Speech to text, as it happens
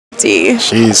D.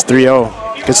 Jeez,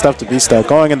 3-0. Good stuff to be stuck.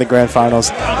 Going in the grand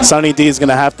finals, SonED is going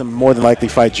to have to more than likely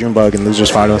fight Junebug in losers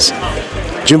finals.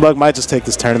 Junebug might just take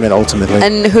this tournament ultimately.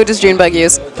 And who does Junebug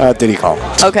use? Diddy Kong.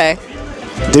 Okay.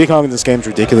 Diddy Kong in this game is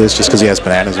ridiculous just because he has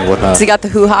bananas and whatnot. So he got the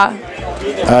hoo-ha?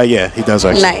 Yeah, he does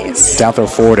actually. Nice. Down throw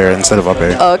forward air instead of up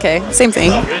air. Oh, okay. Same thing.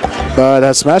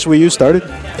 But Smash Wii U started?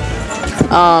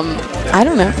 I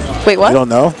don't know. Wait, what? You don't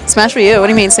know? Smash Wii U. What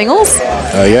do you mean, singles?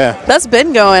 Yeah. That's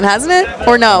been going, hasn't it?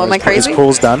 Or no? Am I crazy? Is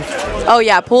pools done? Oh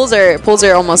yeah, pools are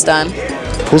almost done.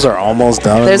 Pools are almost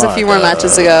done. There's a few more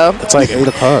matches to go. It's like 8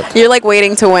 o'clock. You're like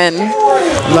waiting to win.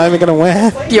 I'm not even gonna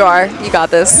win. You are. You got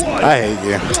this. I hate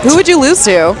you. Who would you lose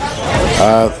to?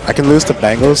 I can lose to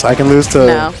Bengals. I can lose to.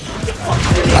 No.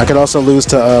 I could also lose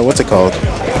to what's it called?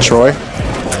 Troy.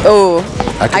 Oh.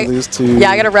 I can lose to.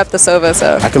 Yeah, I gotta rep the Sova,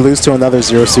 so. I could lose to another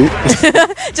zero suit.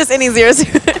 Just any zero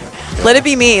suit. Let it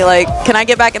be me. Like, can I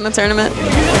get back in the tournament?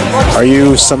 Are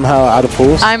you somehow out of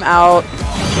pools? I'm out.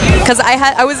 Cause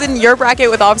I was in your bracket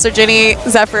with Officer Ginny,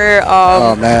 Zephyr.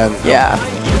 Oh man. Yeah.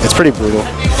 It's pretty brutal.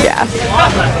 Yeah.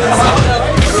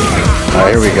 All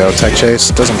right, here we go. Tech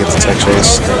chase. Doesn't get the tech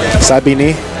chase. Side B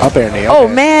knee, up air knee. Okay. Oh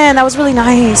man, that was really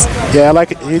nice. Yeah, I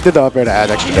like it. He did the up air to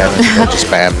add extra damage. Just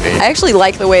spam knee. I actually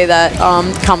like the way that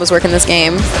combos work in this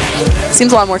game.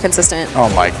 Seems a lot more consistent. Oh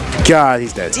my god,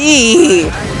 he's dead. D.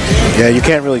 Yeah, you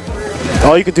can't really.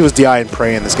 All you can do is DI and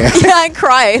pray in this game. Yeah, and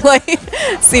cry. Like,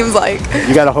 seems like.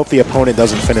 You gotta hope the opponent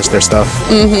doesn't finish their stuff.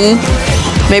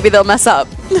 Mm-hmm. Maybe they'll mess up.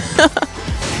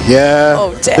 Yeah.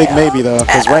 Oh, damn. Big maybe though,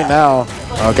 because right now.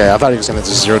 Okay, I thought he was gonna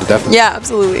just 0 to death. Yeah,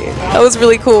 absolutely. That was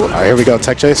really cool. All right, here we go.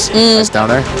 Tech chase. Nice down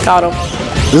there. Got him.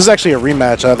 This is actually a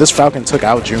rematch. This Falcon took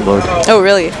out Junebug. Oh,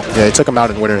 really? Yeah, he took him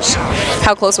out in winners.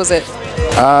 How close was it?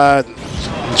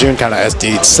 June kind of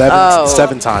SD'd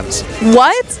 7 times.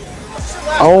 What?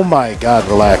 Oh my god,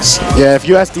 relax. Yeah, if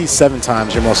you SD 7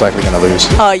 times, you're most likely gonna lose.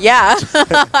 Yeah.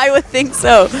 I would think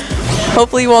so.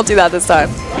 Hopefully you won't do that this time.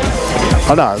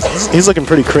 Oh no, he's looking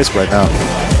pretty crisp right now.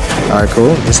 Alright,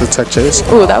 cool. This is the tech chase.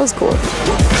 Ooh, that was cool.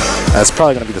 That's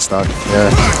probably gonna be the stock.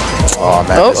 Yeah. Oh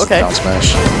man, this is down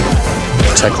smash.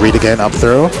 Tech read again, up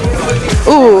throw.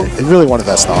 Ooh. He really wanted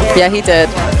that stomp. Yeah, he did.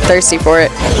 Thirsty for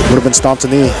it. Would have been stomped to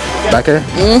knee. Back air?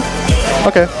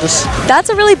 Okay. That's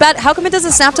a really bad. How come it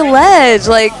doesn't snap to ledge?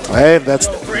 Like. Hey,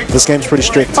 this game's pretty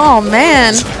strict. Oh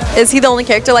man, is he the only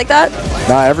character like that?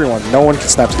 Nah, everyone. No one can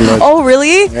snap to the ledge. Oh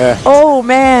really? Yeah. Oh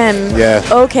man. Yeah.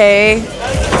 Okay.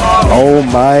 Oh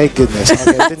my goodness.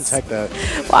 Okay, I didn't tech that.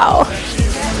 Wow.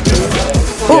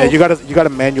 Yeah, you gotta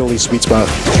manually sweet spot.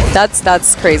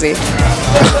 That's crazy.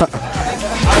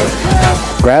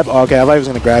 Grab? Oh, okay, I thought he was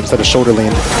gonna grab instead of shoulder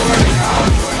lean.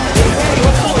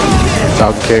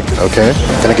 Falcon kick, okay.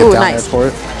 Gonna get down there for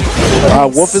it.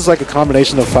 Wolf is like a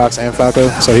combination of Fox and Falco,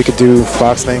 so he could do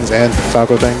Fox things and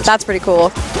Falco things. That's pretty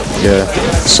cool. Yeah,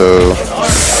 so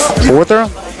forward throw?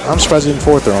 I'm surprised he didn't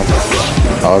forward throw him.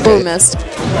 Okay. Ooh, missed.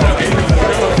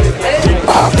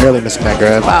 Barely missing that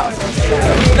grab. Wow.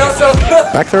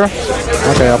 Back throw?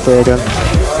 Okay, up throw again.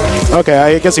 Okay,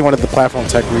 I guess he wanted the platform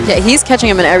tech read. Yeah, he's catching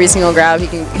him in every single grab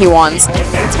he wants.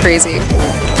 It's crazy.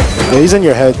 Yeah, he's in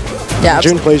your head. Yeah.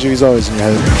 June plays you, he's always in your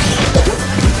head.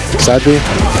 Side B.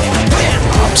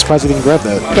 I'm surprised he didn't grab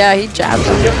that. Yeah, he jabbed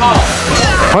him.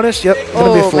 Punish, yep.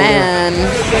 Gonna be a full man.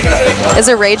 Is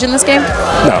there rage in this game?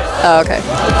 No. Oh, okay.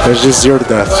 There's just 0 to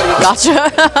death.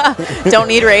 Gotcha. Don't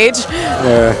need rage.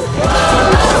 Yeah.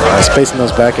 Spacing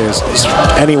those back airs. Just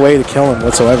any way to kill him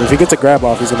whatsoever. If he gets a grab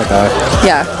off, he's gonna die.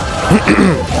 Yeah.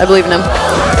 I believe in him.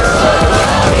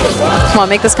 Come on,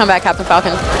 make this comeback, Captain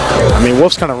Falcon. I mean,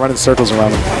 Wolf's kind of running circles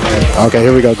around him. Okay,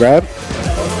 here we go. Grab.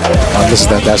 This is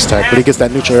that dash attack, but he gets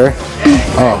that neutral air.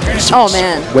 Oh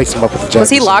man. Wakes him up with the jab. Was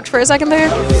he locked for a second there?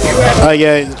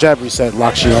 Yeah, the jab reset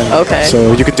locks you in. Okay.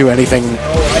 So you could do anything,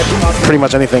 pretty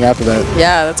much anything after that.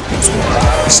 Yeah, that's crazy.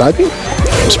 Side B?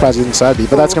 I'm surprised he didn't side B,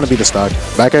 but that's going to be the stock.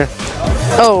 Back air?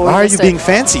 Oh, why are you being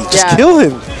fancy? Just kill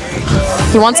him.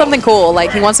 He wants something cool.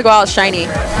 Like, he wants to go out shiny.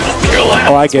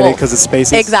 Oh, I get it, because it's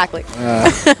spaces. Exactly.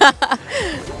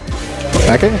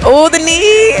 Back air? Oh, the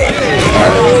knee!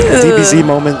 DBZ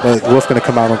moment, but Wolf going to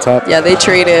come out on top. Yeah, they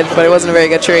traded, but it wasn't a very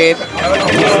good trade.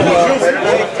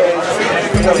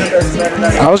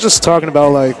 I was just talking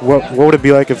about, like, what would it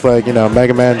be like if, like, you know,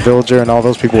 Mega Man, Villager, and all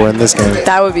those people were in this game?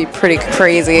 That would be pretty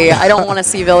crazy. I don't want to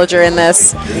see Villager in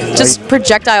this. Just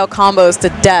projectile combos to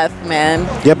death, man.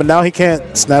 Yeah, but now he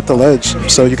can't snap the ledge,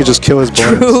 so you could just kill his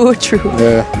bones. True.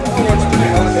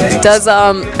 Yeah. Does,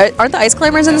 aren't the ice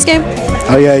climbers in this game?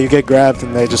 Oh, yeah, you get grabbed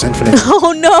and they just infinite.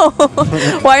 Oh, no.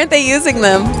 Why aren't they using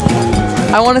them?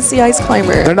 I want to see ice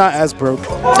climber. They're not as broke.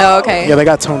 Oh, okay. Yeah, they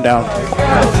got toned down.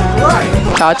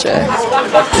 Gotcha.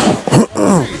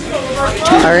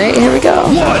 All right, here we go.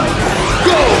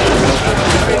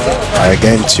 All right,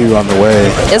 game 2 on the way.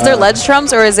 Is there ledge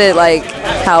trumps or is it like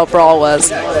how Brawl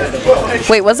was?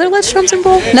 Wait, was there ledge trumps in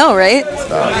Brawl? No, right?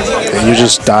 You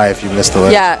just die if you miss the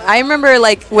ledge. Yeah, I remember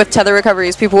like with tether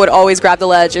recoveries, people would always grab the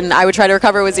ledge, and I would try to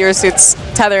recover with Zero Suit's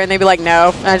tether, and they'd be like,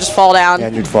 no, and I just fall down. Yeah,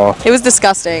 and you'd fall. It was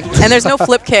disgusting. And there's no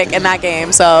flip kick in that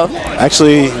game, so.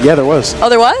 Actually, yeah, there was. Oh,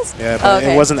 there was? Yeah, but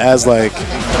okay. it wasn't as like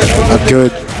a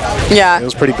good. Yeah. It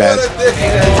was pretty bad.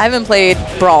 I haven't played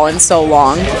Brawl in so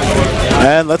long.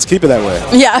 And let's keep it that way.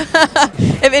 Yeah.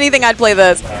 If anything, I'd play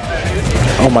this.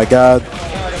 Oh my god.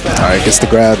 Alright, gets the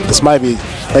grab. This might be.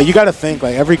 Like, you gotta think,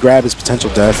 like, every grab is potential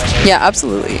death. Yeah,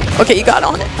 absolutely. Okay, you got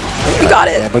on it. You got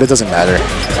it. Yeah, but it doesn't matter.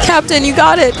 Captain, you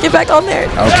got it. Get back on there.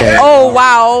 Okay. Oh,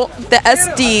 wow. The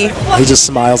SD. He just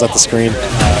smiles at the screen.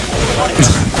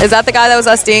 Is that the guy that was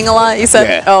SDing a lot? You said,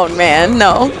 Yeah. oh, man.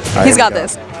 No. Right, He's got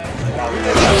this.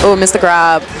 Oh, missed the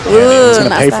grab. Yeah, he's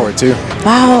gonna pay for it too.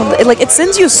 Wow, it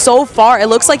sends you so far. It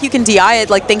looks like you can DI it,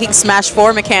 like thinking Smash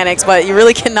 4 mechanics, but you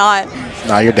really cannot.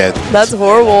 Nah, you're dead. That's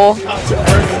horrible.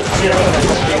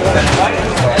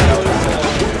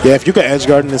 Yeah, if you can edge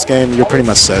guard in this game, you're pretty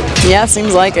much set. Yeah,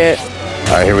 seems like it.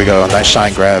 All right, here we go. Nice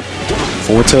shine grab.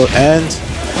 Forward tilt and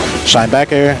shine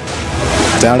back air.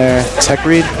 Down air. Tech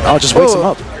read. Oh, just wakes him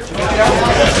up.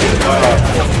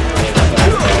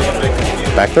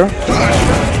 Back throw.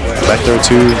 Back throw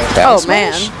to down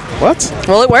smash. Man. What?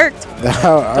 Well, it worked.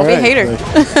 Don't be a hater.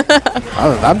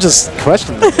 Like, I'm just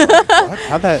questioning. What?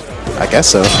 How'd that? I guess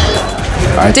so. All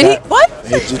right, Did he? What?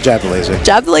 He jab the laser.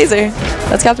 Jab the laser.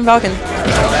 That's Captain Falcon.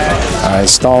 All right,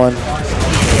 stalling.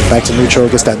 Back to neutral.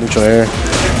 Gets that neutral air.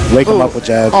 Wake him up with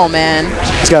jab. Oh, man.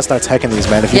 He's got to start teching these,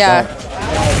 man. If you don't.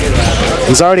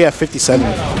 He's already at 57.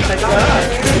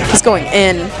 He's going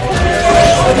in.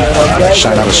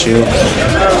 Shine out a shield.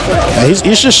 And he's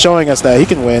just showing us that he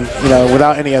can win, you know,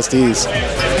 without any SDs.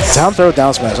 Down throw,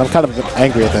 down smash. I'm kind of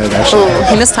angry at that, actually. Ooh,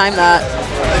 he mistimed that.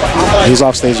 He's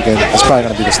off stage again. It's probably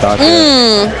going to be the stock.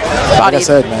 Like I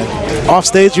said, man, off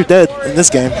stage, you're dead in this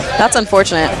game. That's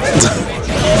unfortunate.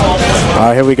 All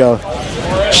right, here we go.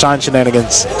 Shine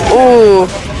shenanigans. Ooh.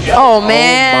 Oh,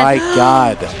 man. Oh, my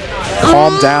God.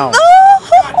 Calm down.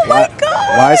 Oh, my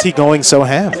God. Why is he going so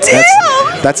ham?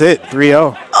 That's it.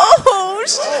 3-0. Oh,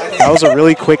 shit. That was a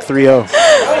really quick 3-0.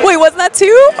 Wait, wasn't that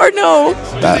 2 or no?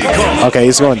 Okay,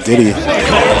 he's going Diddy.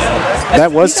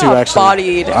 That was 2, actually.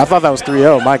 Bodied. I thought that was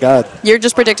 3-0. My God. You're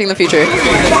just predicting the future.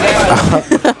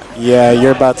 Yeah,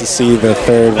 you're about to see the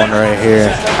third one right here.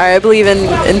 All right, I believe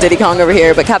in Diddy Kong over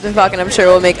here, but Captain Falcon, I'm sure,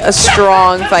 will make a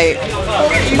strong fight.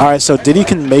 All right, so Diddy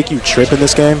can make you trip in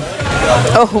this game.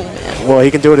 Oh, man. Well,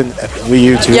 he can do it in Wii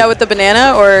U, too. Yeah, with the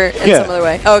banana or in some other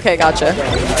way? Oh, okay, gotcha.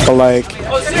 But, like...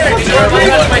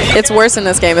 It's worse in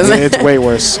this game, isn't it? It's way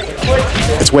worse.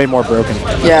 It's way more broken.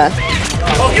 Yeah.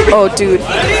 Oh, dude.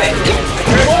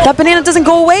 That banana doesn't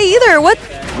go away either. What?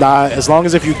 Nah, as long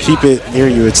as if you keep it near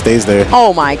you, it stays there.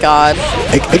 Oh, my God.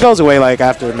 It goes away, like,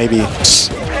 after maybe...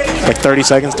 like 30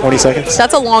 seconds, 20 seconds.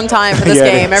 That's a long time for this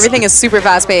game. Everything is super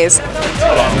fast-paced.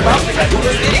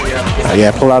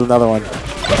 Yeah, pull out another one.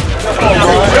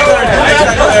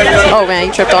 Oh, man,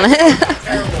 you tripped on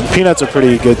it. Peanuts are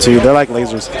pretty good, too. They're like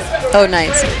lasers. Oh,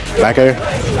 nice. Back air.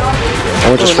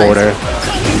 Or just forward air.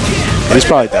 He's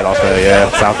probably dead off there, yeah.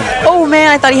 Falcon. Oh,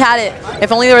 man, I thought he had it.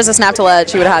 If only there was a snap to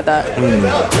ledge, he would have had that.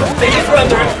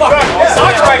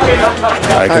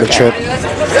 All right, good trip.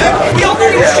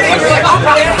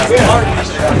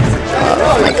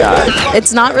 Oh, my God.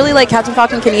 It's not really like Captain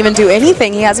Falcon can even do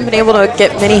anything. He hasn't been able to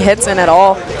get many hits in at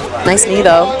all. Nice knee,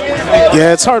 though.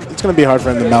 Yeah, it's hard. It's going to be hard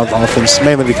for him to mount offense,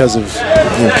 mainly because of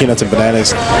Peanuts and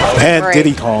bananas. And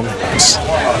Diddy Kong.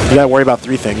 You got to worry about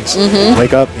 3 things.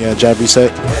 Wake up, jab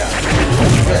reset.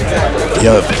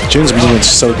 Yo, June's movement's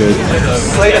so good.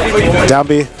 Down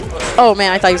B. Oh,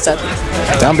 man, I thought you said.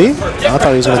 Down B? I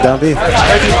thought he was going to down B.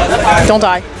 Don't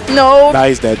die. No. Nah,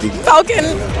 he's dead, dude.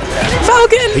 Falcon.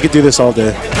 Falcon. He could do this all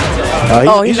day.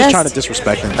 He's just trying to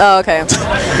disrespect him. Oh, okay.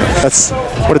 That's...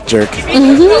 What a jerk.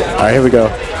 All right, here we go.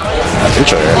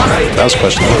 That was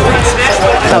questionable.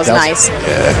 That was nice.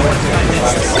 Yeah.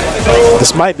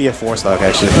 This might be a 4-stock,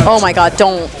 actually. Oh, my God.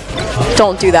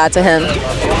 Don't do that to him.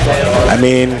 I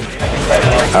mean...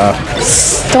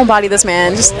 don't body this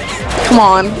man. Just... Come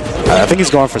on. I think he's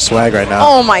going for swag right now.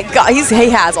 Oh my God, he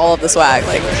has all of the swag.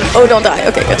 Like, oh, don't die.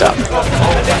 Okay, good job.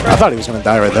 I thought he was gonna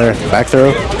die right there. Back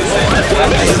throw.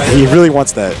 He really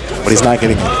wants that, but he's not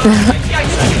getting it.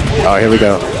 Oh, here we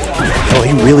go. Oh,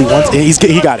 he really wants it.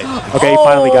 He got it. Okay, he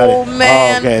finally got it. Oh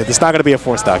man. Oh, okay, it's not gonna be a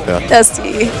 4-stock though.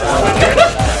 SD.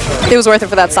 It was worth it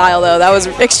for that style, though. That was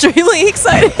extremely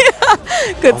exciting.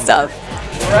 Good stuff.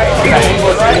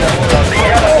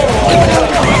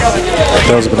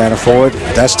 Throws a banana forward,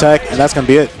 dash tech, and that's gonna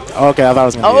be it. Okay, I thought it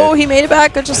was gonna be it. Oh, he made it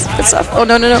back. Good stuff. Oh,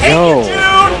 no.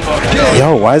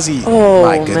 Yo, why is he? Oh,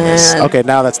 my goodness. man. Okay,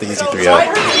 now that's the easy 3-0.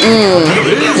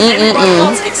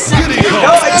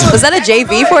 Was that a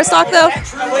JV for stock, though?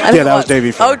 Yeah, that was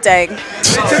JV for. Oh, dang.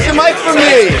 Take the mic from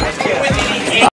me.